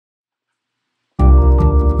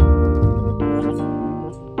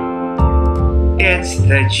It's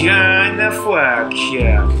the John the Frog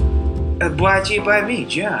Show. Brought to you by me,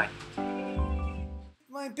 John.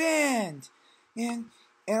 My band, and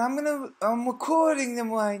I'm recording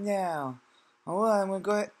them right now. Alright, I'm gonna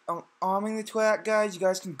go ahead. I'm arming the track, guys. You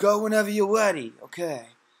guys can go whenever you're ready. Okay.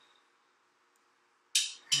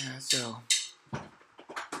 Yeah, so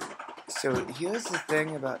here's the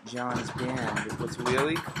thing about John's band. What's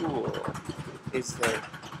really cool is that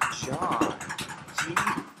John,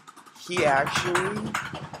 he can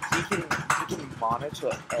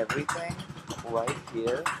monitor everything right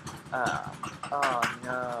here. Oh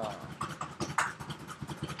no.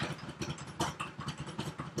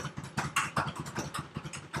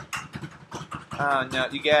 Oh no,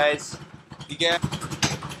 you guys,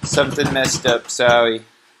 something messed up. Sorry,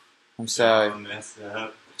 I'm sorry.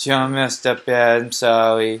 John messed up bad. I'm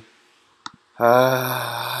sorry.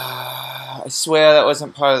 I swear that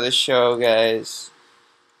wasn't part of the show, guys.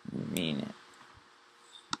 I mean it.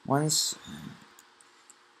 Once,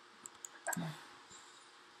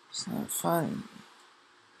 it's not fun.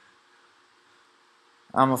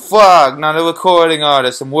 I'm a frog, not a recording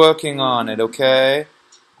artist. I'm working on it, okay?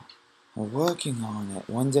 I'm working on it.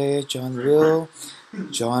 One day, John will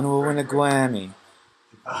win a Grammy.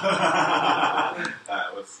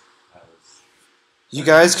 You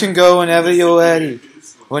guys can go whenever you're ready.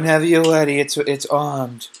 Whenever you're ready, it's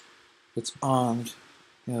armed. It's armed.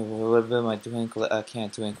 Yeah, a little bit of my drink. I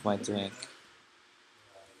can't drink my drink.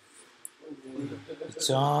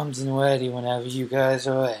 It's armed and ready whenever you guys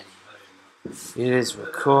are ready. It is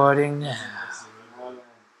recording now.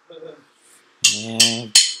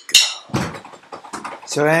 And go.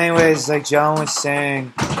 So anyways, like John was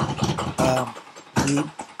saying,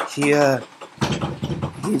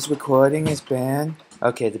 he's recording his band.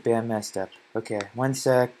 Okay, the band messed up. Okay, one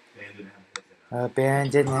sec.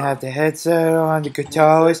 Band didn't have the headset on. The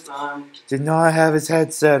guitarist did not have his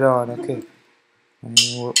headset on. Okay.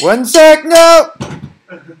 One sec, no!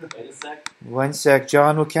 Wait a sec. One sec,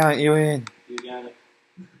 John will count you in. You got it.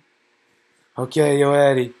 Okay, you're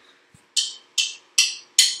ready.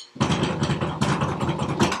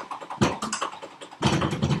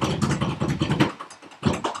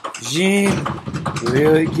 Gene, you're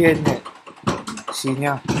really getting it. See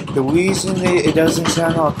now, the reason it doesn't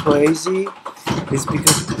sound all crazy is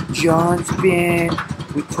because John's band,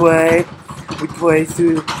 we play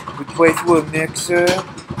through a mixer,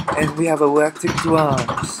 and we have electric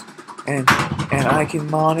drums, and I can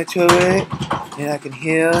monitor it, and I can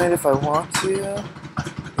hear it if I want to.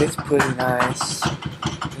 It's pretty nice.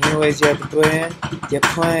 Anyways, you have the band. They're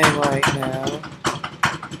playing right now.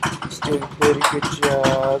 He's doing a pretty good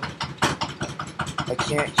job. I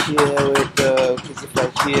can't hear it though, because if I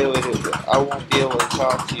hear it, I won't be able to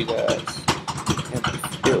talk to you guys. And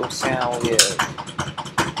it will sound weird.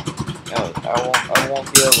 No, I won't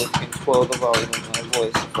be able to control the volume of my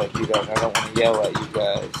voice if I do that. I don't want to yell at you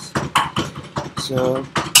guys. So,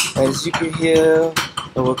 as you can hear,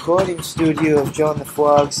 the recording studio of John the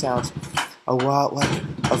Frog sounds a lot like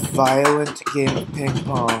a violent game of ping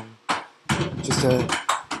pong. Just a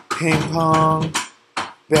ping pong,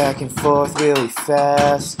 back and forth really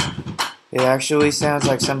fast. It actually sounds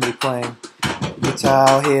like somebody playing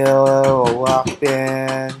Guitar Hero or Rock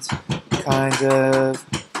Band, kind of.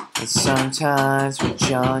 And sometimes when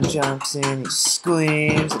John jumps in, he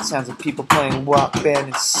screams. It sounds like people playing Rock Band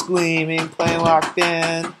and screaming, playing Rock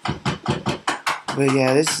Band. But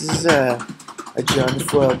yeah, this is a John the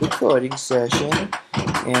Frog recording session,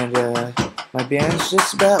 and my band's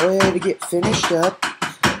just about ready to get finished up.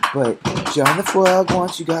 But John the Frog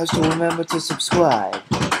wants you guys to remember to subscribe.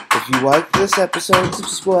 If you like this episode,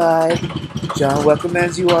 subscribe. John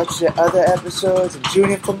recommends you watch the other episodes and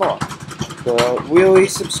tune in for more. So really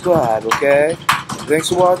subscribe, okay? Thanks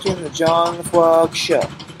for watching the John the Frog Show.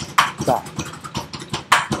 Bye.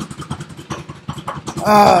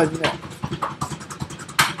 Oh no.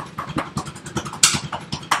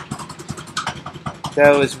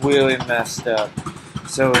 That was really messed up.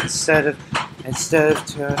 So instead of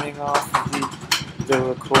turning off the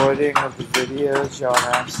recording of the video, John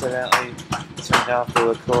accidentally turned off the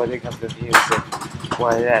recording of the music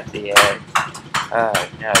right at the end. Oh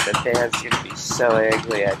no, the band's gonna be so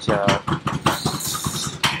angry at John.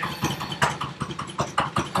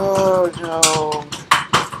 Oh no,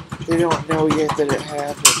 they don't know yet that it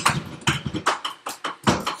happened.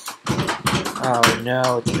 Oh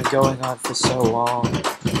no, it's been going on for so long.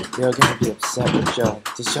 They're gonna be upset with John.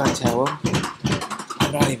 Does John tell him?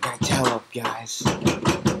 I'm not even gonna tell him, guys. I'm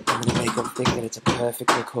gonna make them think that it's a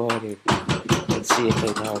perfect recording and see if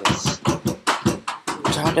they notice.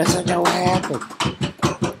 John doesn't know what happened.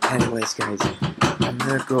 Anyways, guys, I'm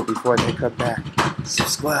gonna go before they come back.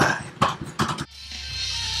 Subscribe.